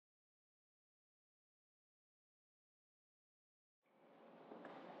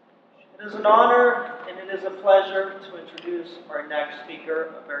It is an honor and it is a pleasure to introduce our next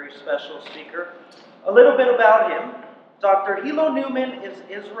speaker, a very special speaker. A little bit about him. Dr. Hilo Newman is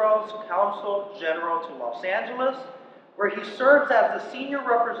Israel's Consul General to Los Angeles, where he serves as the senior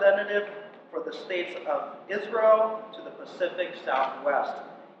representative for the states of Israel to the Pacific Southwest.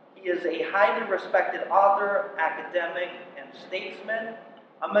 He is a highly respected author, academic, and statesman.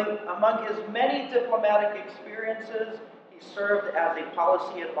 Among his many diplomatic experiences, he served as a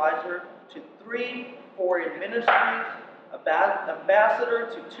policy advisor to 3 foreign ministries, ambassador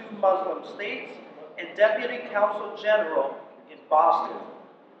to 2 Muslim states, and deputy consul general in Boston.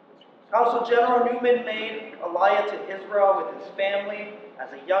 Consul General Newman made aliyah to Israel with his family as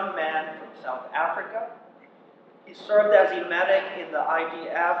a young man from South Africa. He served as a medic in the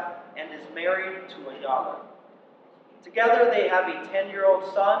IDF and is married to a Yala. Together they have a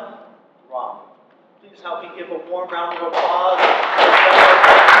 10-year-old son, Ram. Please help me give a warm round of applause.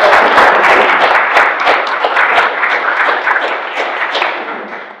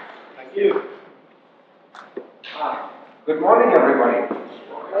 Thank you. Good morning, everybody.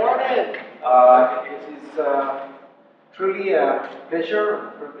 Good morning. It is truly a pleasure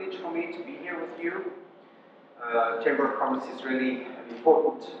and privilege for me to be here with you. Chamber of Commerce is really an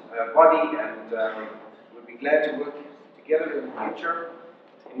important body, and we'll be glad to work together in the future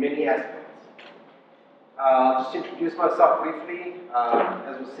in many aspects. Just to introduce myself briefly,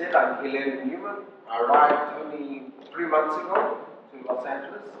 as was said, I'm Hilo Newman. I arrived only 3 months ago to Los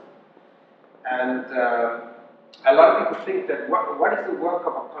Angeles, and a lot of people think that what is the work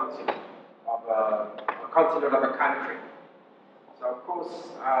of a consulate, of a country? So of course,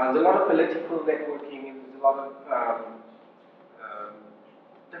 there's a lot of political networking, and there's a lot of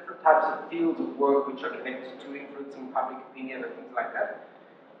different types of fields of work which are connected to influencing public opinion and things like that.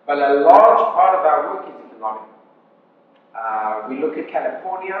 But a large part of our work is economic. We look at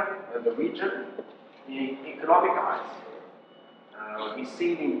California and the region, the economic eyes. We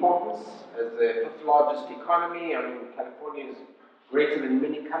see the importance as the 5th largest economy. I mean, California is greater than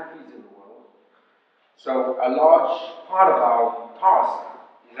many countries in the world. So a large part of our task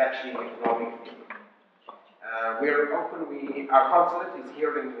is actually economic. We're open. Our consulate is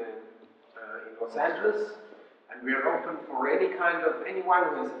here in Los Angeles, and we're open for anyone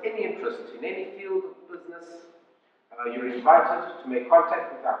who has any interest in any field of business. You're invited to make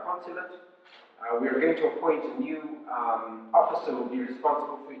contact with our consulate. We're going to appoint a new officer who will be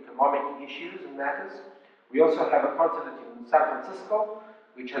responsible for economic issues and matters. We also have a consulate in San Francisco,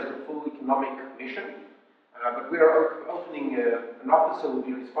 which has a full economic mission. But we are opening an officer who will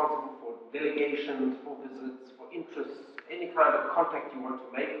be responsible for delegations, for visits, for interests, any kind of contact you want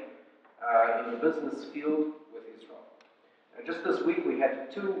to make in the business field with Israel. Just this week we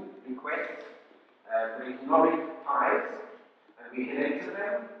had 2 requests for economic ties, and we connected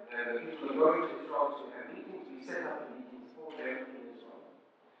them. And the people are going to Israel to have meetings. We set up the meetings for them in Israel.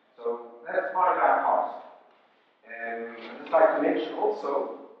 So that's part of our task. And I'd just like to mention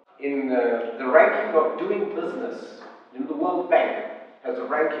also, in the ranking of doing business, in the World Bank has a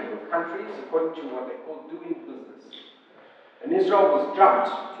ranking of countries according to what they call doing business. And Israel was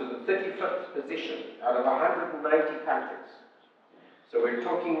jumped to the 35th position out of 190 countries. So we're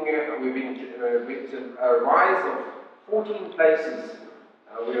talking, it's a rise of 14 places.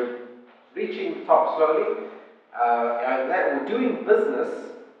 We're reaching the top slowly. And that doing business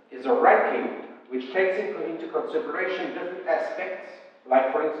is a ranking which takes into consideration different aspects,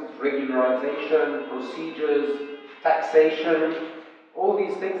 like for instance regularization, procedures, taxation, all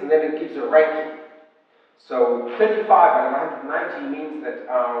these things, and then it gives a ranking. So 35 out of 190 means that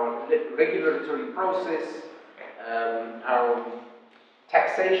our regulatory process, our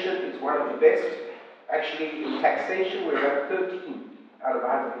taxation is one of the best. Actually, in taxation, we're at 13 out of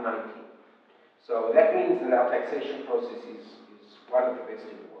 190. So that means that our taxation process is one of the best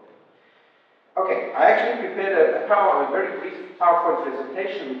in the world. Okay, I actually prepared a very brief PowerPoint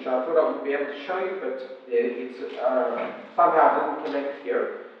presentation, which I thought I would be able to show you, but it's somehow didn't connect here.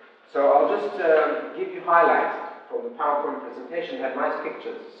 So I'll just give you highlights from the PowerPoint presentation. It had nice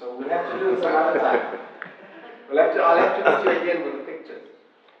pictures, so we'll have to do it some other time. I'll have to meet you again with the pictures.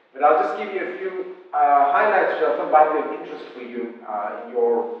 But I'll just give you a few highlights which I thought might be of interest for you in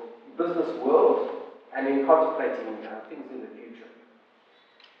your business world and in contemplating things in the future.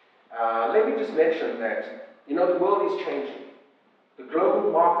 Let me just mention that, the world is changing. The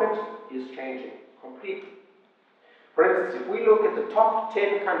global market is changing completely. For instance, if we look at the top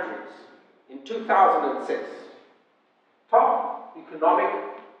 10 countries in 2006, top economic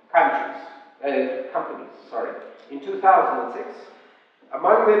companies, in 2006,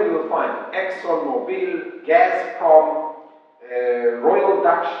 among them you will find ExxonMobil, Gazprom, Royal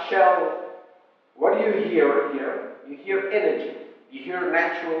Dutch Shell. What do you hear here? You hear energy. You hear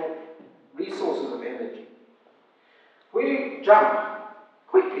natural resources of energy. We jump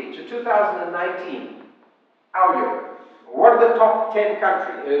quickly to 2019, our year. What are the top 10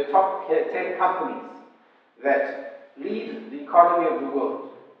 companies that lead the economy of the world?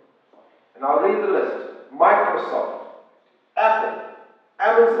 And I'll read the list. Microsoft, Apple,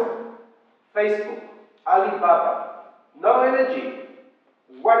 Amazon, Facebook, Alibaba. No energy.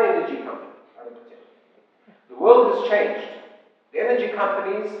 There's one energy company out of 10. The world has changed. The energy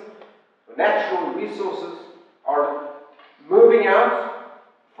companies, the natural resources are moving out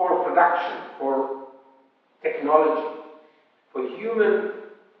for production, for technology, for human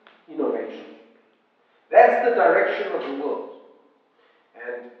innovation. That's the direction of the world.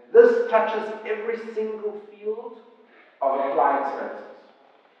 And this touches every single field of applied sciences.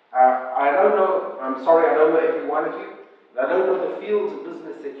 I don't know, I'm sorry, I don't know every one of you. I don't know the fields of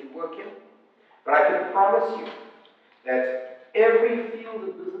business that you work in, but I can promise you that every field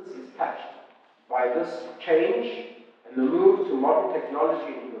of business is touched by this change and the move to modern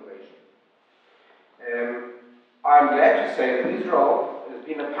technology and innovation. I'm glad to say that Israel has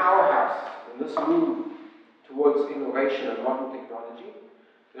been a powerhouse in this move towards innovation and modern technology.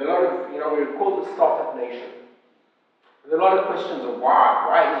 There are a lot of, we're called the startup nation. There are a lot of questions of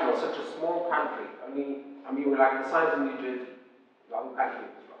why Israel, such a small country? We're like the size of New Jersey, the whole country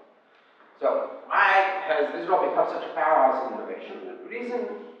of Israel. So, why has Israel become such a powerhouse in innovation? The reason,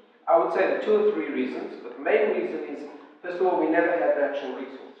 I would say there are 2 or 3 reasons, but the main reason is, first of all, we never had natural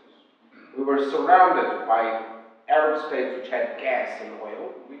resources. We were surrounded by Arab states which had gas and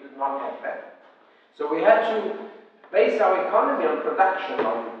oil. We did not have that. So we had to base our economy on production,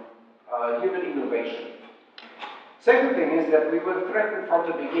 on human innovation. Second thing is that we were threatened from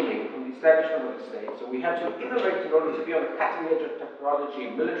the beginning, from the establishment of the state, so we had to innovate in order to be on the cutting edge of technology,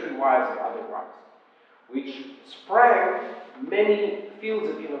 military-wise and otherwise, which sprang many fields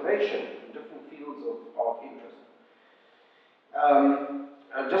of innovation, different fields of interest.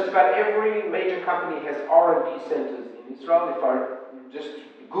 Just about every major company has R&D centers in Israel. If I just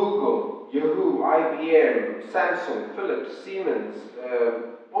Google, Yahoo, IBM, Samsung, Philips, Siemens,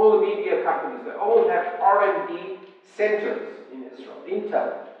 all the media companies, they all have R&D centers in Israel,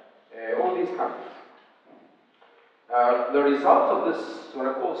 Intel, all these companies. The result of this, what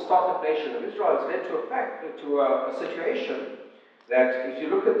I call startup nation of Israel, has led to a situation that if you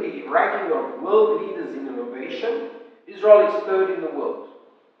look at the ranking of world leaders in innovation, Israel is 3rd in the world.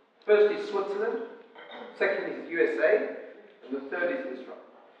 First is Switzerland, second is USA, and the 3rd is Israel.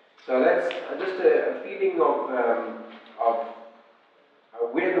 So that's just a feeling of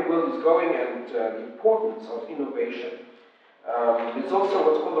where the world is going and the importance of innovation. There's also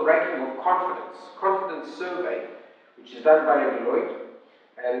what's called the ranking of confidence survey, which is done by Deloitte.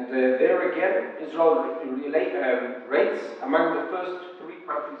 And there again, Israel rates among the first 3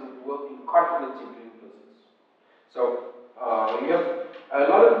 countries of the world in confidence in doing business. So you have a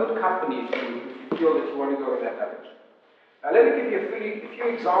lot of good companies if you feel that you want to go in that direction. Now let me give you a few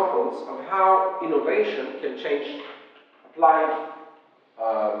examples of how innovation can change applied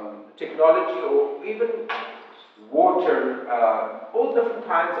technology or even water, all different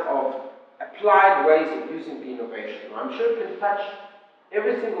kinds of applied ways of using the innovation. I'm sure it can touch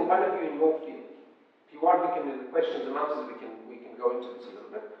every single one of you in your field. If you want, we can, in the questions and answers, we can go into this a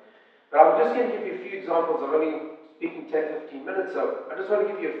little bit. But I'm just going to give you a few examples. I'm only speaking 10, 15 minutes, so I just want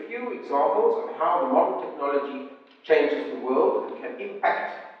to give you a few examples of how the modern technology changes the world and can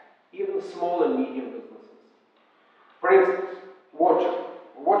impact even small and medium businesses. For instance, water.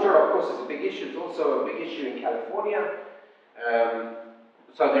 Water, of course, is a big issue. It's also a big issue in California.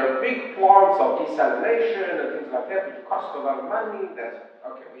 So there are big plants of desalination and things like that, which cost a lot of money.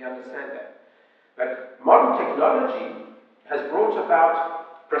 Okay, we understand that. But modern technology has brought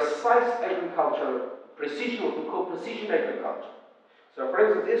about precise agriculture, what we call precision agriculture. So, for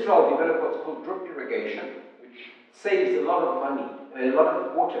instance, Israel developed what's called drip irrigation, which saves a lot of money, a lot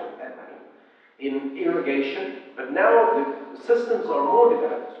of water and money in irrigation. But now the systems are more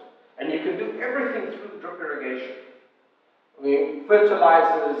developed, and you can do everything through the drip irrigation. I mean,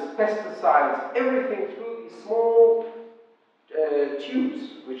 fertilizers, pesticides, everything through these small tubes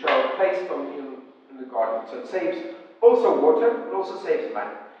which are placed in the garden. So it saves also water, it also saves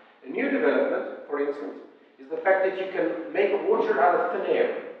money. A new development, for instance, is the fact that you can make water out of thin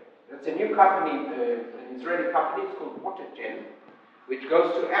air. That's a new company, an Israeli company, it's called WaterGen, which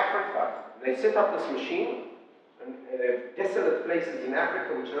goes to Africa. They set up this machine in desolate places in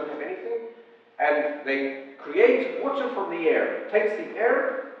Africa which don't have anything, and they create water from the air. It takes the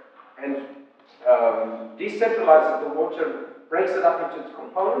air and decentralizes the water breaks it up into its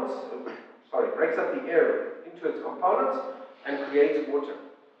components, breaks up the air into its components and creates water.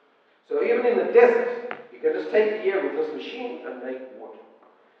 So even in the desert, you can just take the air with this machine and make water.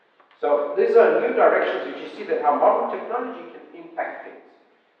 So these are new directions which you see that how modern technology can impact things.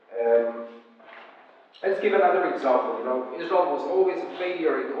 Let's give another example. You know, Israel was always a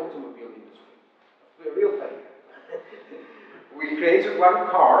failure in the automobile industry. A real failure. We created one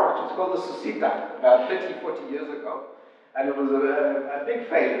car, which is called the Susita, about 30, 40 years ago. And it was a big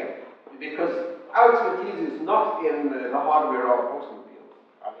failure, because our expertise is not in the hardware of automobiles.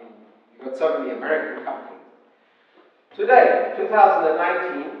 I mean, you've got so many American companies. Today,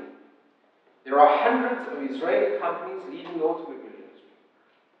 2019, there are hundreds of Israeli companies leading the automobile industry.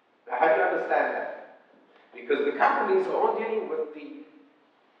 Now, how do you understand that? Because the companies are all dealing with the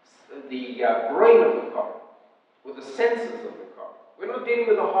brain of the car, with the sensors of the car. We're not dealing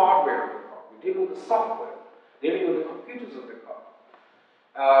with the hardware of the car. We're dealing with the software, dealing with the computers of the car.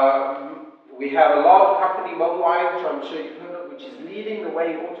 We have a large company, Mobileye, which I'm sure you've heard of, which is leading the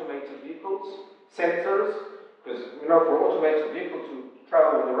way in automated vehicles, sensors, because you know, for an automated vehicle to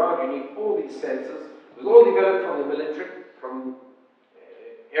travel on the road, you need all these sensors. It was all developed from the military, from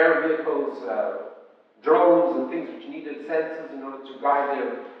air vehicles, drones and things which needed sensors in order to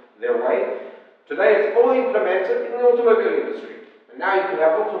guide their way. Today it's all implemented in the automobile industry. And now you can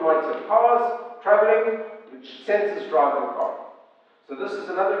have automated cars traveling, which sensors drive the car. So this is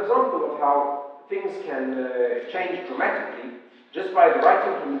another example of how things can change dramatically just by the right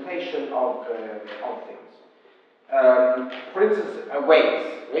implementation of things. For instance,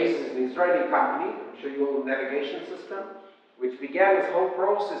 Waze. Waze is an Israeli company, I'm sure you all know, navigation system, which began this whole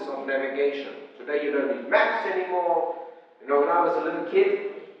process of navigation. Today you don't need maps anymore. You know, when I was a little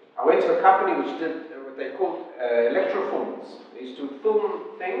kid, I went to a company which did what they called electrofilms. They used to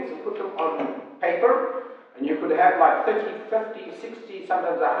film things and put them on paper, and you could have like 30, 50, 60,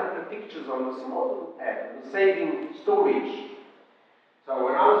 sometimes 100 pictures on a small little pad, saving storage. So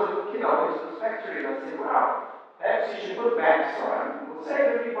when I was a little kid, I went to this factory and I said, wow, perhaps you should put maps on. It will save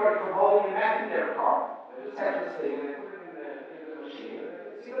everybody from holding a map in their car. They just have this thing and they put it in the machine and they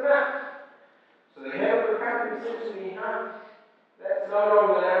can see the map. So the head of the company said to me, that's no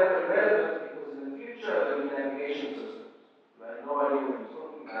longer relevant because in the future there will be navigation systems. I had no idea what he was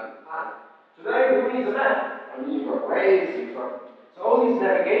talking about. Today, who needs a map? I mean, you've got Waze, so all these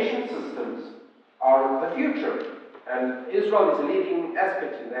navigation systems are the future. And Israel is a leading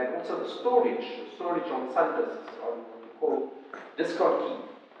aspect in that. Also the storage on sun disks, on what we call disk on key.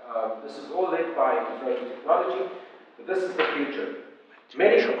 This is all led by Israeli technology, but this is the future.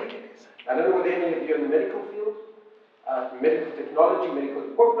 I don't know whether any of you are in the medical field, medical technology, medical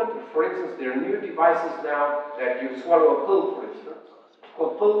equipment. For instance, there are new devices now that you swallow a pill, for instance. It's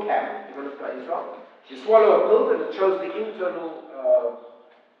called pill cam, developed by Israel. You swallow a pill and it shows the internal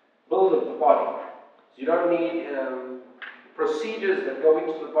build of the body. So you don't need procedures that go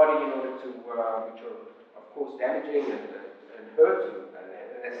into the body in order to, which are of course damaging and hurt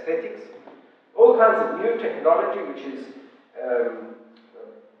and aesthetics. All kinds of new technology which is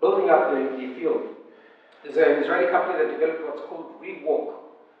building up the field. There's an Israeli company that developed what's called Rewalk,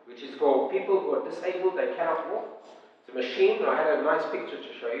 which is for people who are disabled, they cannot walk. It's a machine. I had a nice picture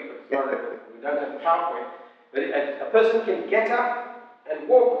to show you, but it's not we don't have a PowerPoint. But a person can get up and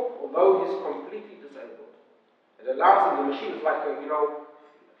walk, although he's completely disabled. It allows him, the machine is like,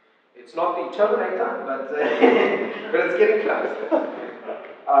 it's not the Terminator, but, but it's getting close.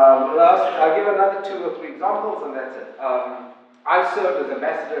 I'll give another 2 or 3 examples, and that's it. I served as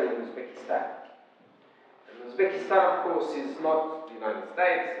ambassador in Uzbekistan. And Uzbekistan, of course, is not the United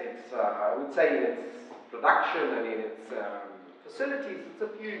States. It's, I would say, in its production and in its facilities, it's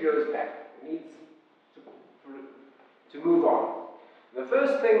a few years back. It needs to move on. The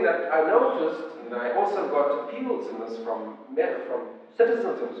first thing that I noticed, and I also got appeals in this from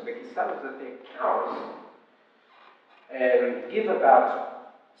citizens of Uzbekistan, is that their cows give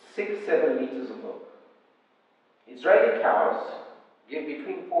about 6-7 liters of milk. Israeli cows give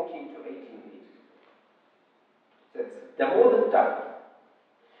between 14 to 18 liters. They're more than double.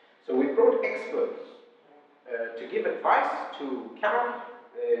 So we brought experts to give advice to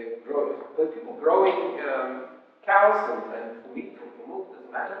people growing cows and for meat or for milk,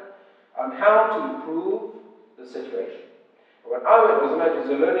 doesn't matter, on how to improve the situation. What I learned, it was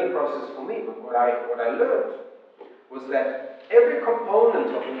a learning process for me, but what I learned was that every component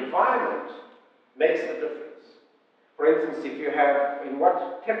of the environment makes a difference. For instance, if you have in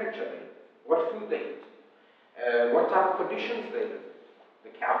what temperature they live, what food they eat, what type of conditions they live in,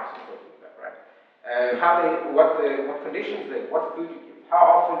 the cows are talking about, right? What conditions they, what food you give, how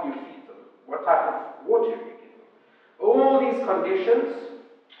often you feed them, what type of water you give them. All all these conditions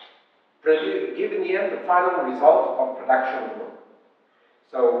give in the end the final result of production work.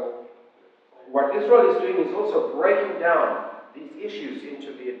 So what Israel is doing is also breaking down these issues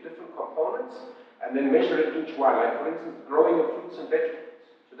into the different components and then measuring each one. Like for instance, growing of fruits and vegetables.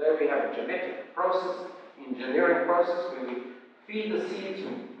 Today we have a genetic process, engineering process, where we feed the seeds,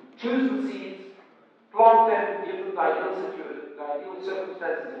 we choose the seeds, plant them, give them the ideal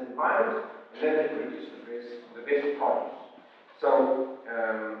circumstances and environment, and then they produce the best products. So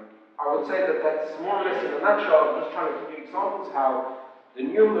I would say that that's more or less in a nutshell. I'm just trying to give you examples how the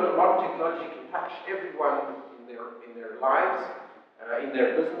new modern technology can touch everyone in their lives, in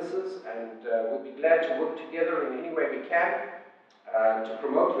their businesses, and we'll be glad to work together in any way we can to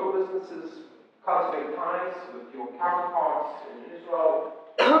promote your businesses, cultivate ties with your counterparts in Israel.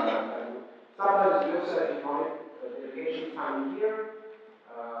 And sometimes we also have economic delegation coming here.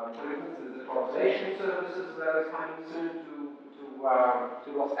 For instance, there's a translation services that is coming soon to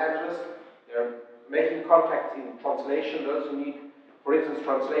Los Angeles. They're making contacts in translation, those who need, for instance,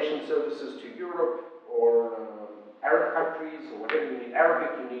 translation services to Europe or Arab countries or whatever. You need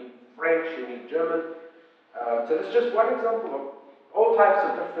Arabic, you need French, you need German. So that's just one example of all types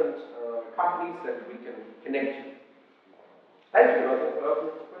of different companies that we can connect to. Thank you. I think we'll open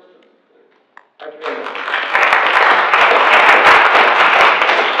for questions. Thank you very much.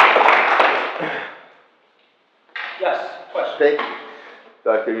 Yes, question. Thank you,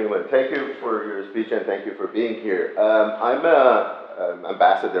 Dr. Newman. Thank you for your speech and thank you for being here. I'm an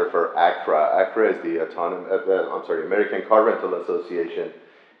ambassador for ACRA. ACRA is the American Car Rental Association.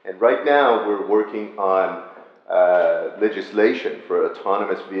 And right now we're working on legislation for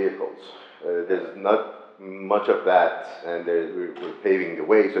autonomous vehicles. There's not much of that, and we're paving the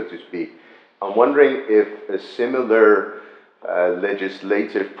way, so to speak. I'm wondering if a similar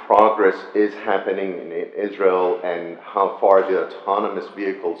legislative progress is happening in Israel and how far the autonomous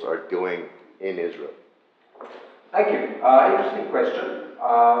vehicles are doing in Israel. Thank you. Interesting question.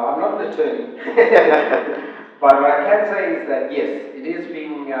 I'm not an attorney. But what I can say is that yes, it is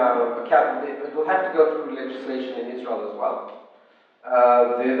being it will have to go through legislation in Israel as well.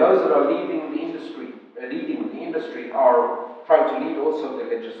 Those that are leading the industry are trying to lead also the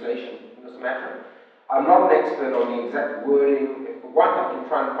legislation in this matter. I'm not an expert on the exact wording. If you want, I can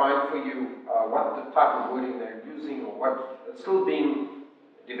try and find for you what the type of wording they're using or what it's still being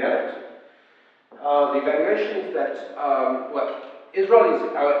developed. The evaluation is that Israel is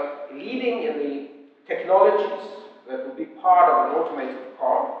leading in the technologies that will be part of an automated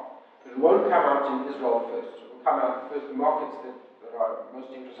car. It won't come out in Israel first. It will come out first in markets that are most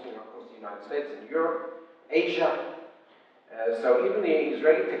interesting, of course, the United States and Europe, Asia. So even the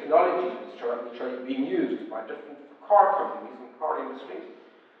Israeli technologies which are being used by different car companies and car industries,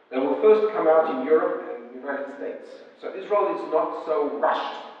 they will first come out in Europe and the United States. So Israel is not so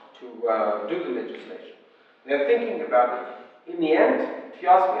rushed to do the legislation. They're thinking about it. In the end, if you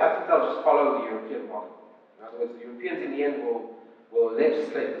ask me, I think they'll just follow the European model. In other words, the Europeans in the end will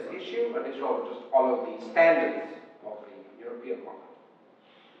legislate this issue, and Israel will just follow the standards of the European model.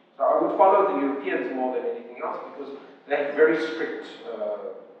 So I would follow the Europeans more than anything else because they have very strict,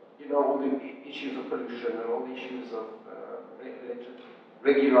 all the issues of pollution and all the issues of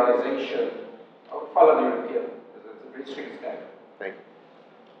regularization. I would follow the European because it's a very strict standard. Thank you.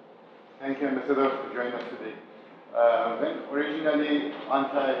 Thank you, Ambassador, for joining us today. When originally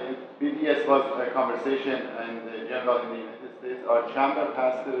BDS was a conversation in general in the United States, our chamber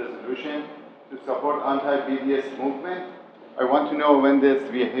passed a resolution to support anti-BDS movement. I want to know when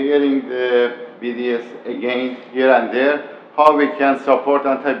we're hearing the BDS again here and there, how we can support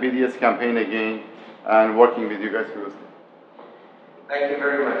anti-BDS campaign again and working with you guys closely. Thank you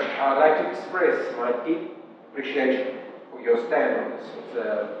very much. I'd like to express my deep appreciation for your stand on this.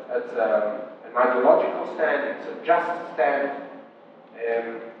 It's an ideological stand, it's a just stand.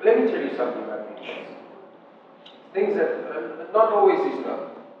 Let me tell you something about BDS. Things that not always is known.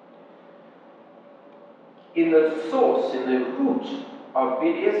 In the source, in the root of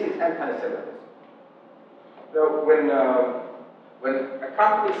BDS is anti-Semitism. So when a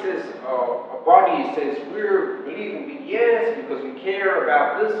company says, or a body says, we're believing BDS because we care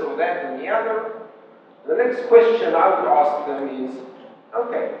about this or that and the other, the next question I would ask them is,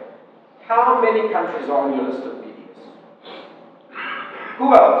 okay, how many countries are on your list of BDS?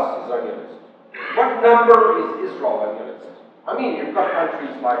 Who else is on your list? What number is Israel on your list? I mean, you've got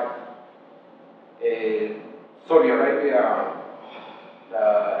countries like Saudi Arabia,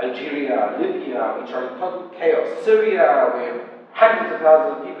 Algeria, Libya, which are in total chaos. Syria, where hundreds of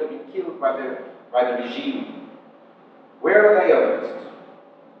thousands of people have been killed by the regime. Where are they on the list?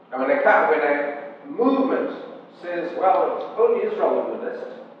 And when a movement says, well, it's only Israel on the list,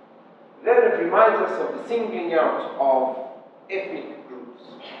 then it reminds us of the singling out of ethnic groups.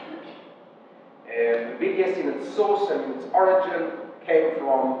 And the BDS in its source and its origin came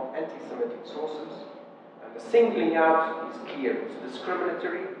from anti-Semitic sources. And the singling out is clear. It's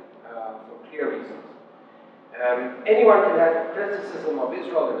discriminatory for clear reasons. Anyone can have criticism of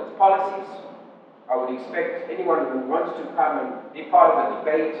Israel and its policies. I would expect anyone who wants to come and be part of the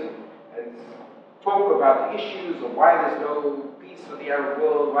debate and talk about the issues of why there's no peace with the Arab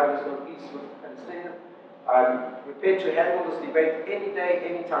world, why there's no peace with Palestine. I'm prepared to handle this debate any day,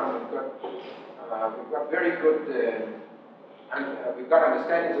 any time. We've got very good, we've got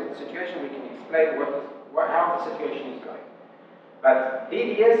understandings of the situation. We can explain how the situation is going. But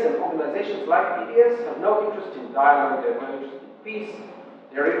BDS and organizations like BDS have no interest in dialogue, they have no interest in peace.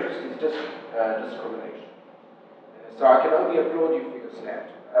 Their interest is just discrimination. So I can only applaud you for your stand.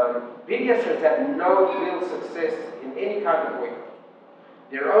 BDS has had no real success in any kind of boycott.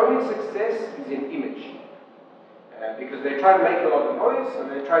 Their only success is in image. Because they try to make a lot of noise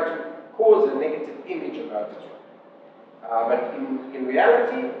and they try to cause a negative image about Israel. But in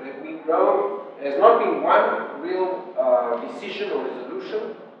reality, that we know there's not been one real decision or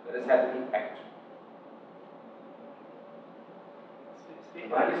resolution that has had an impact.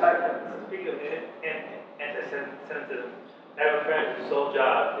 Speaking of anti-Semitism, I have a friend whose sole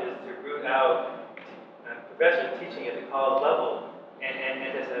job is to root out professors teaching at the college level and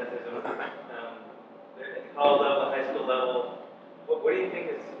anti-Semitism. At the college level, high school level, what do you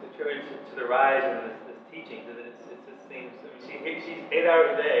think is attributed to the rise in this teaching? Because it just seems, I mean, she's 8 hours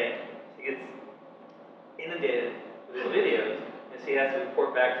a day, she gets inundated with these videos, and she has to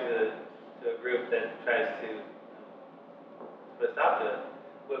report back to a group that tries to put a stop to it.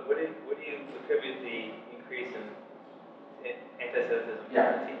 What do you attribute the increase in anti-Semitism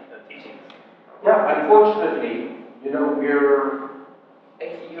teachings? Yeah, unfortunately, we're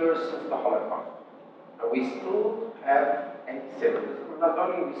 80 years since the Holocaust. And we still have anti-Semitism. Not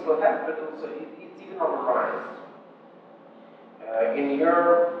only we still have, but also it's even on the rise. In the year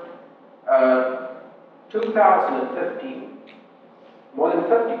 2015, more than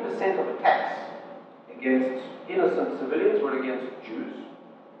 50% of attacks against innocent civilians were against Jews,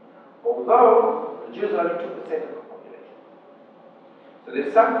 although the Jews are only 2% of the population. So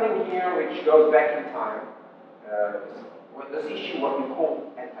there's something here which goes back in time, this issue, what we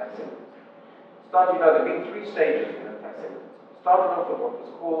call anti-Semitism. There have been 3 stages in anti-Semitism. It started off with what was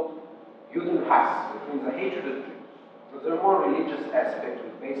called Judenhass, which means the hatred of Jews. It was a more religious aspect, it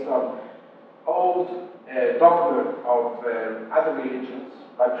was based on old dogma of other religions,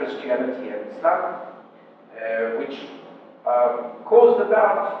 like Christianity and Islam, which caused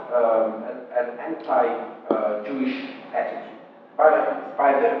about an anti-Jewish attitude.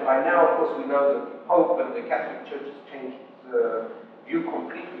 By now, of course, we know that the Pope and the Catholic Church has changed the view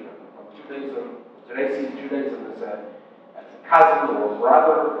completely on Judaism. Today sees Judaism as a cousin or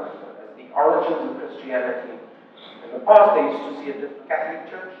brother, as the origins of Christianity. In the past, they used to see a different Catholic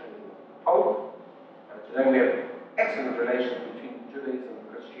Church and Pope. And today we have excellent relations between Judaism and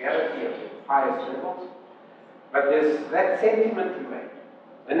Christianity at the highest levels. But that sentiment remained.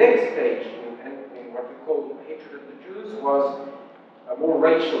 The next stage in what we call hatred of the Jews was a more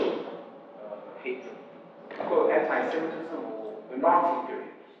racial hatred. We call it anti-Semitism or the Nazi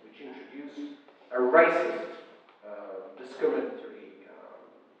period, which introduced a racist, discriminatory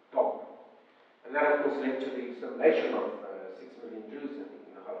dogma. And that, of course, led to the extermination of 6 million Jews in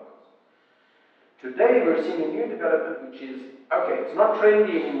the Holocaust. Today, we're seeing a new development, which is, okay, it's not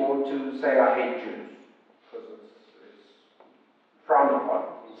trendy anymore to say, I hate Jews, because it's frowned upon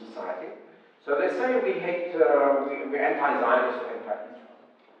in society. So they say we hate, we're anti-Zionist or anti-Israel.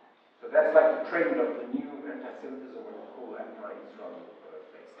 So that's like the trend of the new anti-Semitism, what we call anti-Israel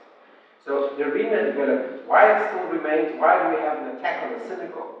based. So there been a development. Why it still remains, why do we have an attack on a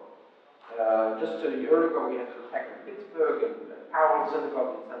synagogue? Just a year ago we had an attack in Pittsburgh and Powell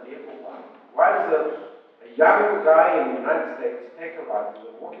Synagogue in San Diego. Why does a young guy in the United States take a rifle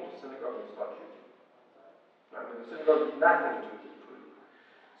and walk into a synagogue and start shooting? I mean, the synagogue is nothing to it.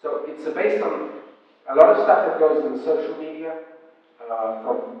 So it's based on a lot of stuff that goes in social media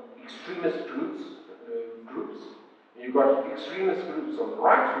from extremist groups. You've got extremist groups on the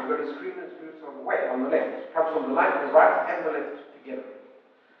right, you've got extremist groups on the left. It comes from the right and the left together.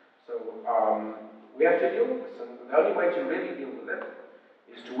 So we have to deal with this, and the only way to really deal with it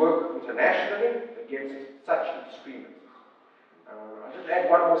is to work internationally against such extremism. I'll just add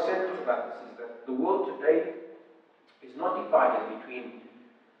one more sentence about this, is that the world today is not divided between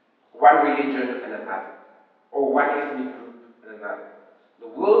one religion and another, or one ethnic group and another. The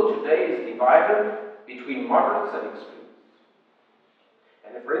world today is divided between moderates and extremists.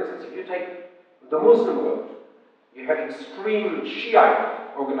 And for instance, if you take the Muslim world, you have extreme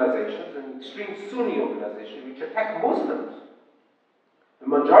Shiite organizations and extreme Sunni organizations which attack Muslims. The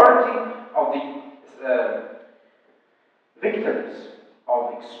majority of the victims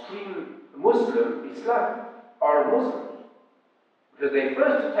of extreme Muslim Islam are Muslims, because they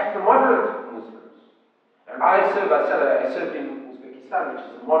first attack the moderate Muslims. And I served in Uzbekistan, which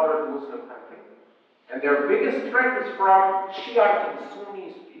is a moderate Muslim country, and their biggest threat is from Shiite and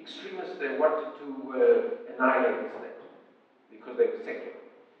Sunni extremists. They wanted to annihilate the state because they were secular.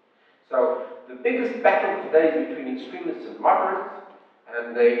 So the biggest battle today is between extremists and moderates,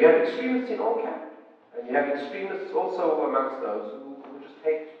 and you have extremists in all camps. And you have extremists also amongst those who just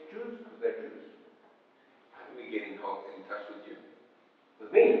hate Jews because they're Jews. How do we get in touch with you?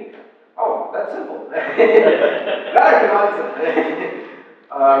 With me? Oh, that's simple. That I can answer.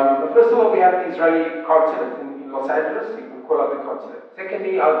 First of all, we have the Israeli consulate in Los Angeles. You can call up the consulate.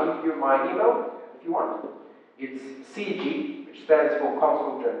 Secondly, I'll give you my email if you want. It's CG, which stands for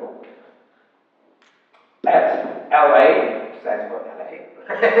Consul General, at LA, which stands for LA,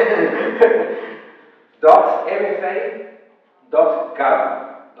 .mfa.gov.il.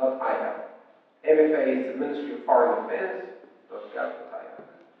 MFA is the Ministry of Foreign Affairs, .gov.il.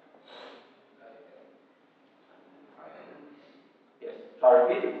 Yes, so I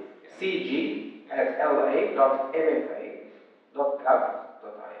repeat, cg@la.mfa.gov.il.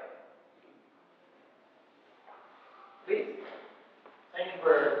 Please. Thank you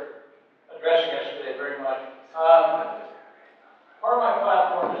for addressing us today very much. Part of my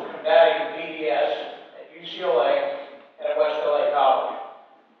platform is combating BDS at UCLA and at West LA College.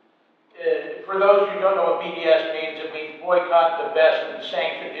 For those who don't know what BDS means, it means boycott, divest, and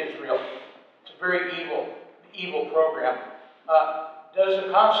sanction Israel. It's a very evil program. Does the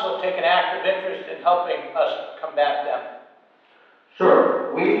consulate take an active interest in helping us combat them?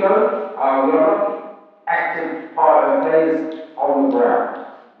 Sure. We are not active players on the ground,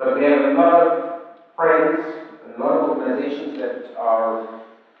 but we have a lot of friends, a lot of organizations that are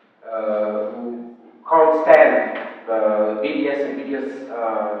who can't stand BDS and BDS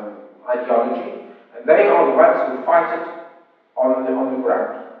ideology, and they are the ones who fight it on the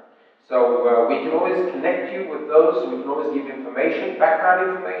ground. So we can always connect you with those. We can always give information, background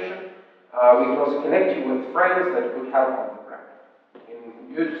information. We can also connect you with friends that could help on the ground. And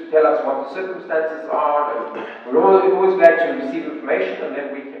you just tell us what the circumstances are, and we're always glad to receive information, and then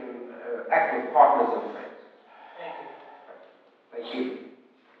we can act with partners and friends. Thank you. Thank you.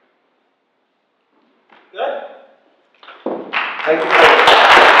 Good? Thank you.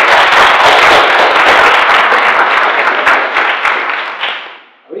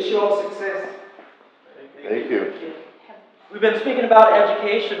 I wish you all success. Thank you. We've been speaking about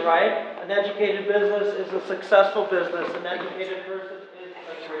education, right? An educated business is a successful business. An educated person is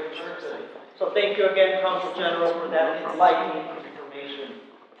a great person. So thank you again, Consul General, for that enlightening information.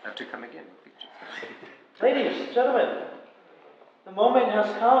 Have to come again. Ladies, gentlemen, the moment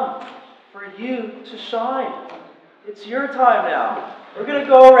has come for you to shine. It's your time now. We're going to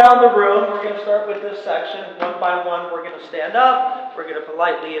go around the room. We're going to start with this section. One by one, we're going to stand up. We're going to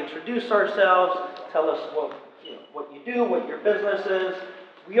politely introduce ourselves. Tell us what you do, what your business is.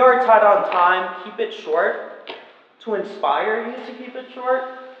 We are tight on time. Keep it short to inspire you to keep it short.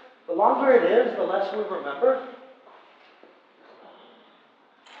 The longer it is, the less we remember.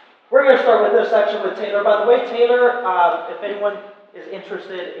 We're going to start with this section with Taylor. By the way, Taylor, if anyone is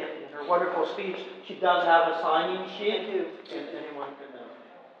interested in her wonderful speech, she does have a signing sheet. I do. And anyone can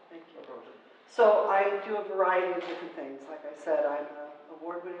Thank you. approach it. So I do a variety of different things. Like I said, I'm an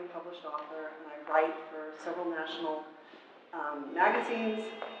award-winning published author, and I write for several national magazines.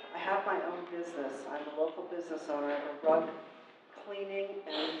 I have my own business. I'm a local business owner. I have a rug cleaning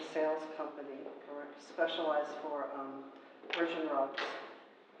and sales company specialized for Persian rugs.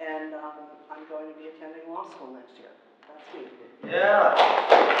 And I'm going to be attending law school next year. That's me. Yeah.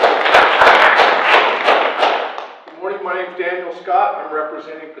 Good morning, my name is Daniel Scott. I'm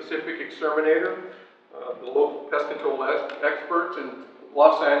representing Pacific Exterminator, the local pest control experts in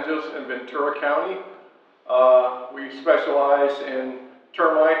Los Angeles and Ventura County. We specialize in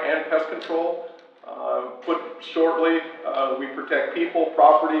termite and pest control. Put shortly, we protect people,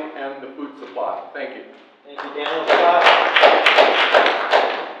 property, and the food supply. Thank you. Thank you, Daniel Scott.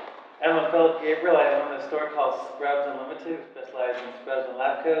 I'm Philip Gabriel. I own a store called Scrubs Unlimited. We specialize in scrubs and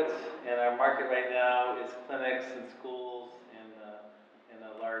lab coats. And our market right now is clinics and schools and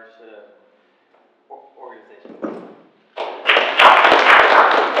a large organization.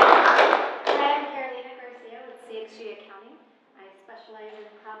 Hi, I'm Carolina Garcia with CXG Accounting. I specialize specialize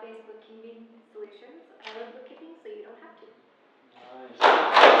in cloud-based bookkeeping solutions. I love bookkeeping, so you don't have to.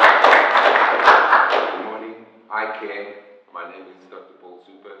 Good morning. I can. My name is Dr. Paul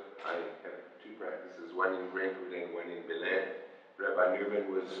Super. I have two practices, one in Brentwood and one in Bel Air. Rabbi Newman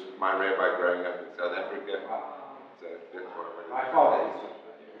was my rabbi growing up in South Africa. So that's why I wanted to. My father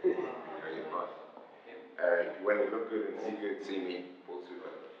is. Yeah, your father. If you want to look good and see good, see me, Paul Super.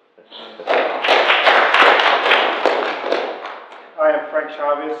 I am Frank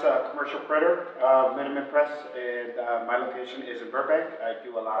Chavez, commercial printer, Minimum Press, and my location is in Burbank. I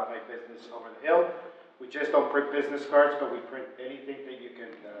do a lot of my business over the hill. We just don't print business cards, but we print anything that you can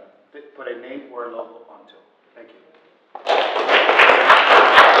put a name or a logo onto. Thank you.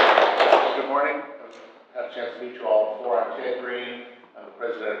 Good morning. I've had a chance to meet you all before. I'm Ted Green. I'm the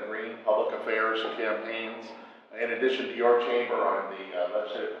president of Green Public Affairs and Campaigns. In addition to your chamber, I'm the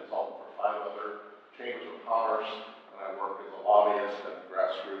legislative consultant for 5 other chambers of commerce, and I work as a lobbyist and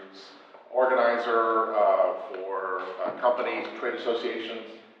grassroots organizer for companies, trade associations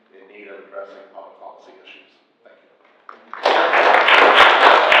in need of addressing public policy issues. Thank you.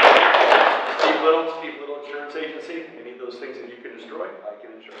 Steve Little Insurance Agency. Any of those things that you can destroy, I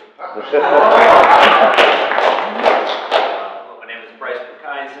can insure. My name is Bryce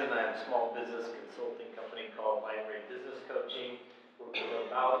Burkeisen. I have a small business consulting company called Lion Ray Business Coaching. Worked with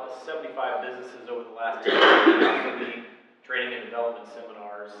about 75 businesses over the last 2 years, training and development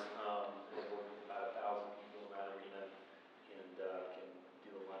seminars. I've worked with about 1,000 people in that arena, and can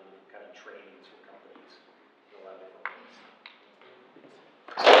do a lot of different kind of trainings for companies in a lot of different ways.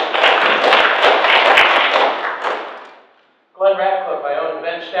 Glenn Ratcliffe, I own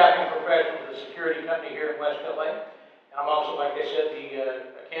Event Staffing Professionals, a security company here in West LA. And I'm also, like I said,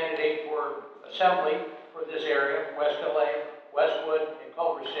 a candidate for assembly for this area, West LA, Westwood, and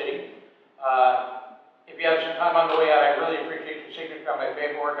Culver City. If you have some time on the way out, I really appreciate your signature on my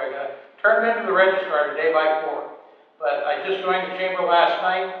paperwork. I got to turn it into the registrar today by 4. But I just joined the chamber last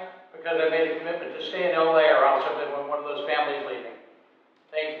night because I made a commitment to stay in LA, or else I've been with one of those families leaving.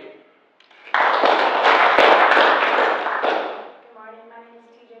 Thank you. Good morning, my name is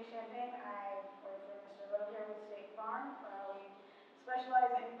TJ Champagne. I work for Mr. Lokier with State Farm. We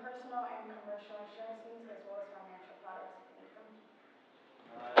specialize in personal and commercial insurance needs as well as financial products if you need them.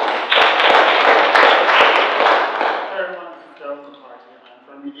 Hi everyone, this is Carol McCarthy. I'm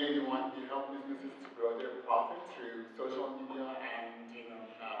from Media You Want. We help businesses to grow their profit through social media and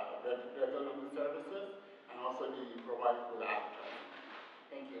development services, and also we provide with advertising.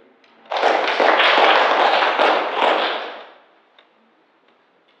 Thank you.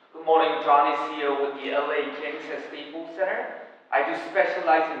 Good morning, Johnny CEO with the LA Kings at Staples Center. I do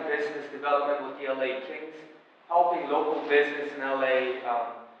specialize in business development with the LA Kings, helping local business in LA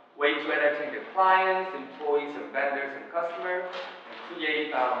way to entertain their clients, employees, and vendors and customers, and create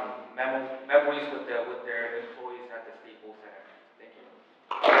memories with their employees at the Staples Center. Thank you.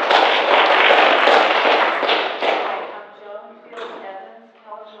 Hi, I'm Joan Fields Evans,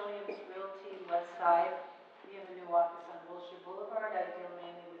 Keller Williams Realty West Side. We have a new office on Wilshire Boulevard. I deal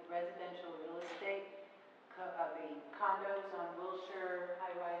mainly with residential real estate, the condos on Wilshire,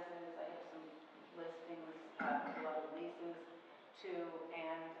 high rises. I have some listings, a lot of leases too,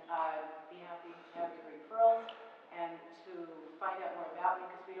 and I'd be happy to have your referrals. And to find out more about me,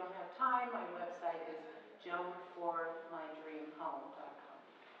 because we don't have time, my website is joanformydreamhome.com.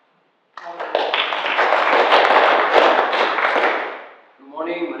 Good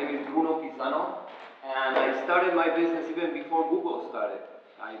morning, my name is Bruno Pisano, and I started my business even before Google started.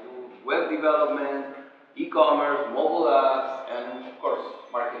 I do web development, e-commerce, mobile apps, and of course,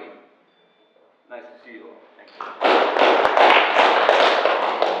 marketing. Nice to see you all. Thank you.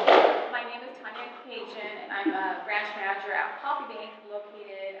 My name is Tanya Cajun, and I'm a branch manager at Poppy Bank,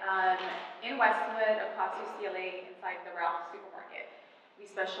 located in Westwood, across UCLA, inside the Ralph supermarket. We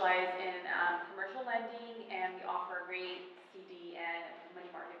specialize in commercial lending, and we offer a great CD and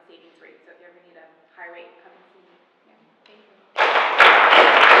money market savings rate. So if you ever need a high rate, come and see me. Yeah, thank you.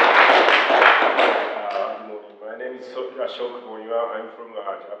 Good morning. My name is Ashok Moriwa. I'm from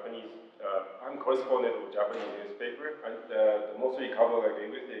Japanese. I'm correspondent of Japanese newspaper, and the mostly cover like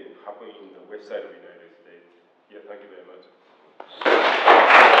everything happening in the west side of the United States. Yeah, thank you very much.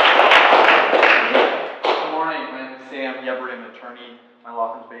 Good morning. My name is Sam Yebert. I'm an attorney. My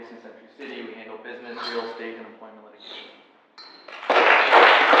law firm is based in Century City. We handle business, real estate, and employment litigation.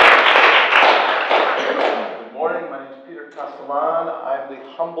 Good morning, my name is Peter Castellan. I'm the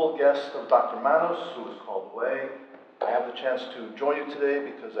humble guest of Dr. Manos, who was called away. I have the chance to join you today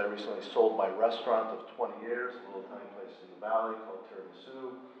because I recently sold my restaurant of 20 years, a little tiny place in the valley called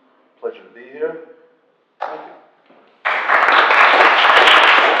Tiramisu. Pleasure to be here. Thank you.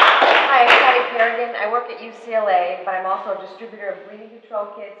 UCLA, but I'm also a distributor of breathing control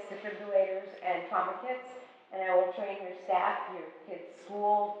kits, defibrillators, and trauma kits. And I will train your staff, your kids'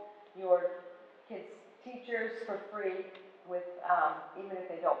 school, your kids' teachers for free with, even if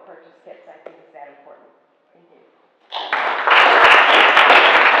they don't purchase kits. I think it's that important. Thank you.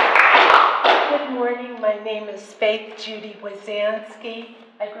 Good morning, my name is Faith Judy Wazanski.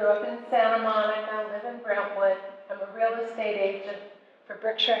 I grew up in Santa Monica, live in Brentwood. I'm a real estate agent for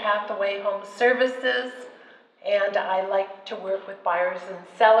Berkshire Hathaway Home Services, and I like to work with buyers and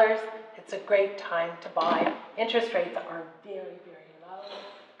sellers. It's a great time to buy. Interest rates are very, very low.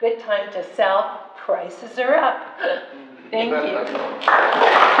 Good time to sell. Prices are up. Thank you.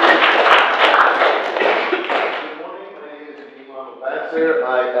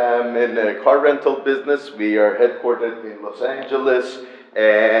 I am in a car rental business. We are headquartered in Los Angeles,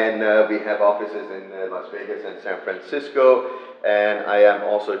 and we have offices in Las Vegas and San Francisco. And I am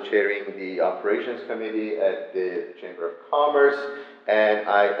also chairing the operations committee at the Chamber of Commerce. And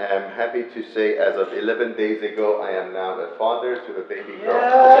I am happy to say, as of 11 days ago, I am now a father to a baby girl.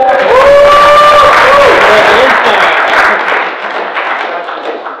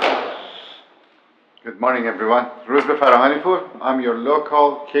 Good morning, everyone. Ruzbe Farahanipur. I'm your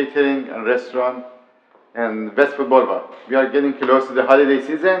local catering and restaurant in Westwood Boulevard. We are getting close to the holiday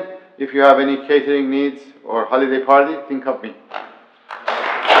season. If you have any catering needs or holiday party, think of me.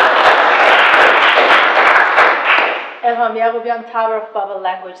 Elham Yagobian, Tower of Babel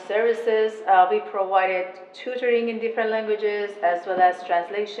Language Services. We provided tutoring in different languages as well as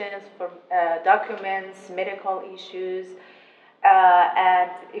translations for documents, medical issues. And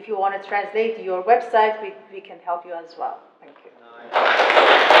if you want to translate your website, we can help you as well. Thank you.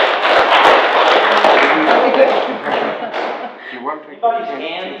 Anybody's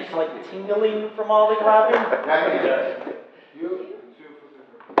hands like tingling from all the clapping?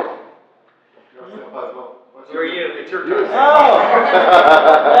 You're you. It's your turn. Oh!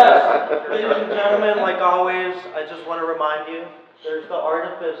 Yes. Ladies and gentlemen, like always, I just want to remind you, there's the art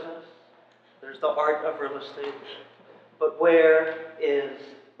of business, there's the art of real estate, but where is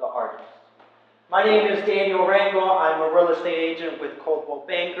the artist? My name is Daniel Rangel. I'm a real estate agent with Coldwell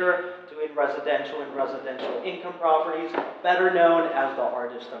Banker, doing residential and residential income properties, better known as the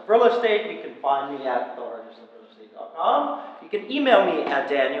Artist of Real Estate. You can find me at theartistofrealestate.com. You can email me at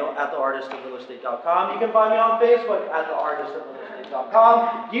daniel@theartistofrealestate.com. You can find me on Facebook at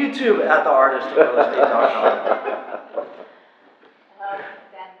theartistofrealestate.com, YouTube at theartistofrealestate.com.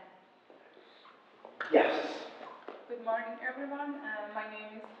 Yes. Good morning, everyone. My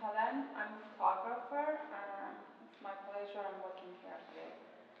name is Helen. I'm a photographer. It's my pleasure I'm working here today.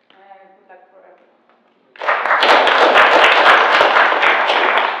 Good luck for everyone.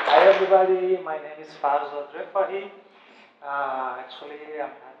 Hi, everybody. My name is Farzad Refahi. Actually,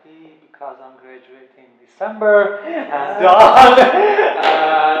 I'm happy because I'm graduating in December. And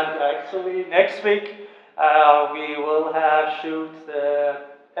actually, next week, we will have shoot the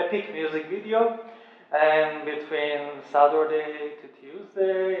epic music video. And between Saturday to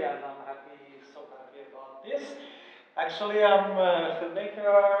Tuesday, and I'm so happy about this. Actually, I'm a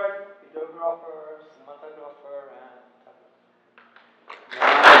filmmaker, videographer, cinematographer, and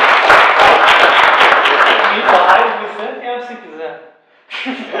meanwhile, recently I'm citizen.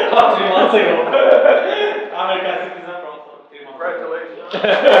 3 months ago. American citizen from 3 months ago. Congratulations.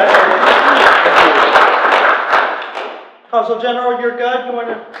 Consul General, you're good? You want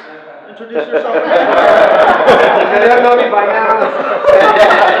to introduce yourself? You don't know me by now.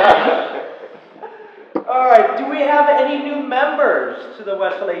 All right, do we have any new members to the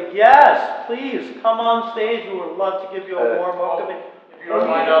Westlake? Yes, please, come on stage. We would love to give you a warm welcome. If you don't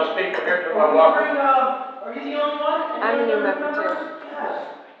mind, I'll speak here to my walker. Are you the only one? I'm a new member too. Yes.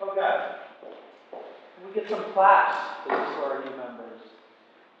 Okay. Can we get some claps, please, for our new members?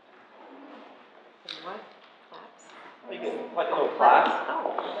 What? Claps? You get like a little clap.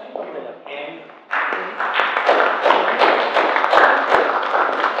 Oh. Something like hand.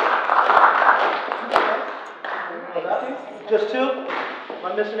 Just two? Am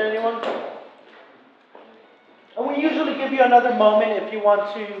I missing anyone? And we usually give you another moment if you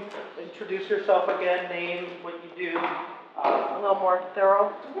want to introduce yourself again, name, what you do. A little more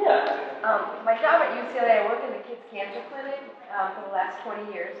thorough. Yeah. My job at UCLA, I work in the kids' cancer clinic for the last 20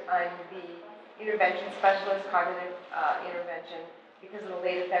 years. I'm the intervention specialist, cognitive intervention, because of the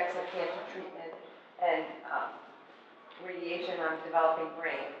late effects of cancer treatment and radiation on the developing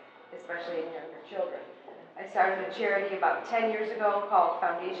brain, especially in younger children. I started a charity about 10 years ago called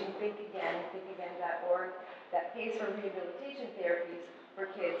Foundation Think Again, thinkagain.org, that pays for rehabilitation therapies for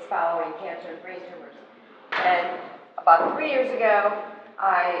kids following cancer and brain tumors. And about 3 years ago,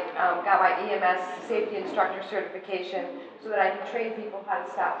 I got my EMS safety instructor certification so that I can train people how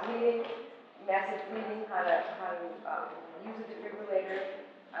to stop bleeding, massive bleeding, how to use a defibrillator.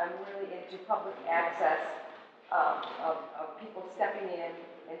 I'm really into public access of people stepping in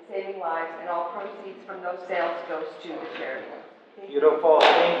and saving lives, and all proceeds from those sales goes to the charity. Beautiful,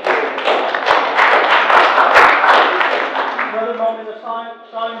 thank you. Another moment of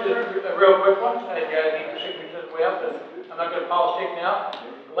silence, A real quick one, and you guys need your signatures way up, and I'm not going to politic now.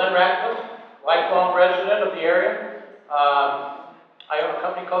 Glenn Ratcliffe, lifelong resident of the area. I own a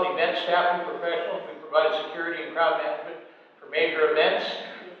company called Event Staffing Professionals. We provide security and crowd management for major events.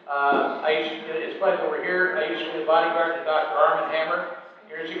 It's funny that we're here. I used to be the bodyguard to Dr. Armand Hammer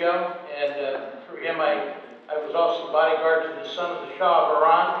years ago, and through him I was also the bodyguard to the son of the Shah of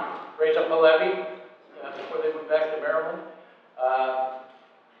Iran, Reza Pahlavi, before they went back to Maryland.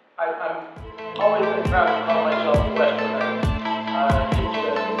 I'm always been proud to call myself a Westerner. It's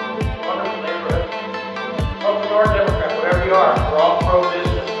a wonderful neighborhood. Republican or Democrat, whatever you are, we're all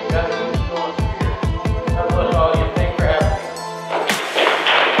pro-business. We got to keep going here. God bless all of you. Thanks for having me.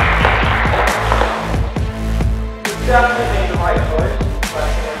 You definitely made the right choice.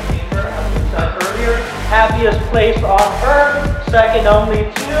 As we said earlier, happiest place on earth, second only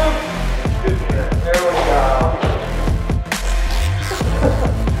to